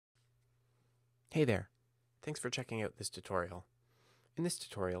Hey there! Thanks for checking out this tutorial. In this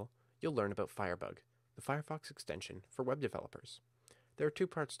tutorial, you'll learn about Firebug, the Firefox extension for web developers. There are two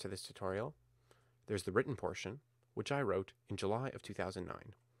parts to this tutorial. There's the written portion, which I wrote in July of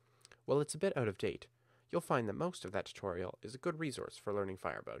 2009. While it's a bit out of date, you'll find that most of that tutorial is a good resource for learning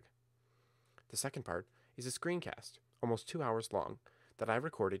Firebug. The second part is a screencast, almost 2 hours long, that I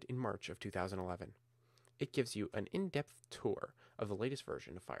recorded in March of 2011. It gives you an in-depth tour of the latest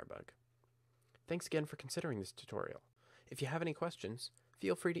version of Firebug. Thanks again for considering this tutorial. If you have any questions,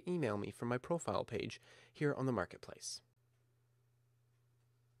 feel free to email me from my profile page here on the Marketplace.